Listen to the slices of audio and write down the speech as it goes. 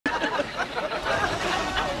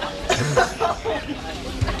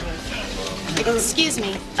Excuse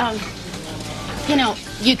me. You know,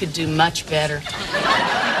 you could do much better.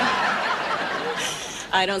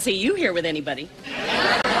 I don't see you here with anybody.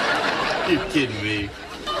 You're kidding me.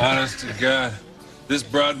 Honest to God, this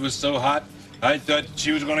broad was so hot, I thought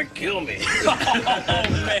she was gonna kill me. Oh,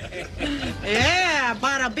 man. Yeah,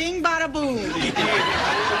 bada bing, bada boom.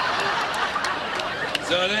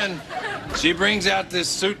 So then, she brings out this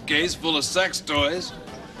suitcase full of sex toys,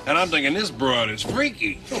 and I'm thinking this broad is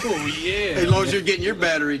freaky. Oh, yeah. As long as you're getting your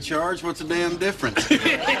battery charged, what's the damn difference?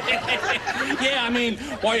 Yeah, I mean,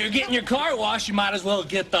 while you're getting your car washed, you might as well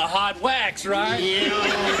get the hot wax, right? Yeah.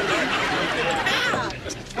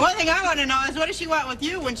 One thing I want to know is what does she want with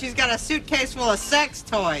you when she's got a suitcase full of sex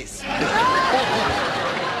toys?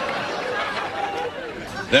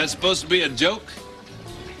 That's supposed to be a joke?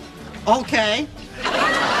 Okay.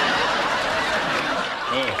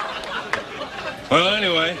 Oh. Well,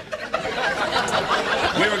 anyway,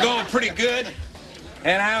 we were going pretty good,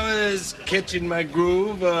 and I was catching my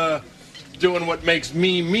groove, doing what makes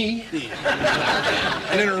me, me.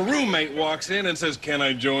 And then her roommate walks in and says, "Can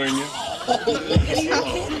I join you?"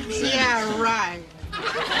 Yeah, right.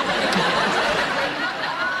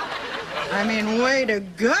 I mean, way to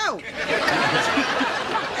go.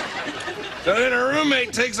 So then her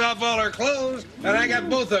roommate takes off all her clothes, and I got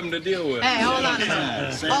both of them to deal with. Hey, hold on a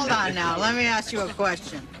minute. Hold on now. Let me ask you a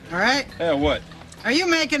question, all right? Yeah, what? Are you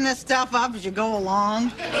making this stuff up as you go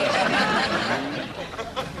along?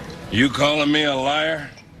 You calling me a liar?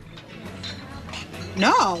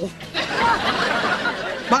 No.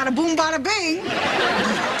 Bada boom, bada bing. You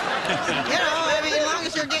know, I mean, as long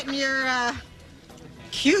as you're getting your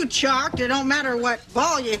cue chalked, it don't matter what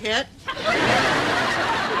ball you hit.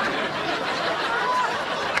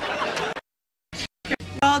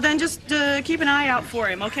 Well, then just keep an eye out for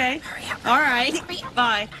him, okay? Hurry up. All right.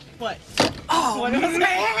 Bye. What? Oh, What was man.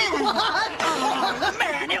 that? Oh,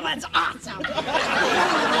 man, it was awesome.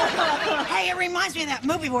 Hey, it reminds me of that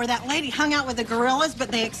movie where that lady hung out with the gorillas,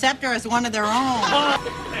 but they accept her as one of their own.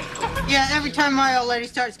 Yeah, every time my old lady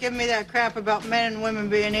starts giving me that crap about men and women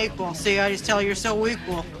being equal, see, I just tell her you're so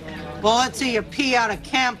equal. Well, let's see you pee out a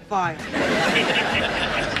campfire.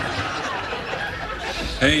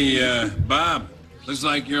 Hey, Bob, looks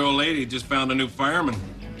like your old lady just found a new fireman.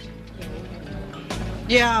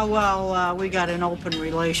 Yeah, well, we got an open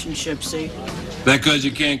relationship, see? That because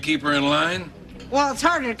you can't keep her in line? Well, it's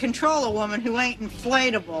harder to control a woman who ain't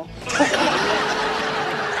inflatable.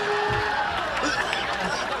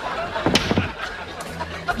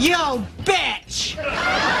 Yo, bitch!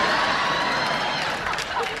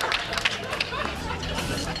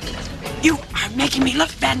 You are making me look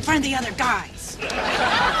bad in front of the other guys.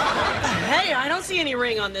 Hey, I don't see any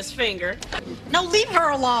ring on this finger. No, leave her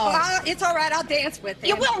alone. It's all right. I'll dance with him.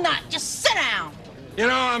 You will not. Just sit down. You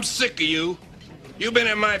know, I'm sick of you. You've been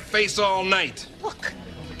in my face all night. Look,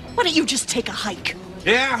 why don't you just take a hike?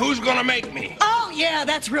 Yeah, who's gonna make me? Oh, yeah,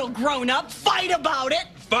 that's real grown up. Fight about it.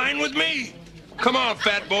 Fine with me. Come on,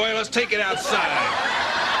 fat boy, let's take it outside.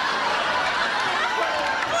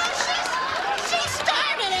 Well, she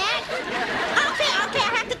started it. Okay,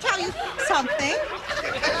 I have to tell you something.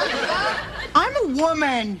 I'm a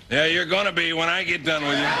woman. Yeah, you're gonna be when I get done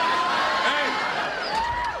with you. Hey!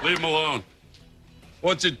 Leave him alone.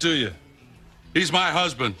 What's it to you? He's my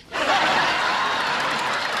husband.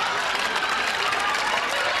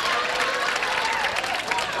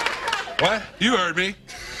 What? You heard me.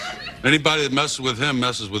 Anybody that messes with him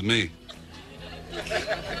messes with me.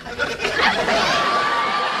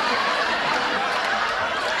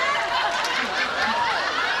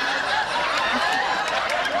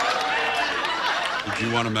 Did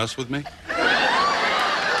you want to mess with me?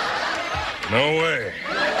 No way.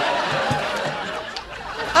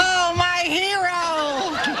 Oh, my hero.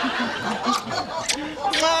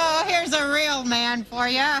 Oh, here's a real man for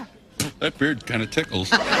you. That beard kind of tickles.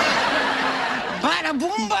 Bada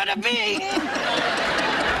boom, bada bing.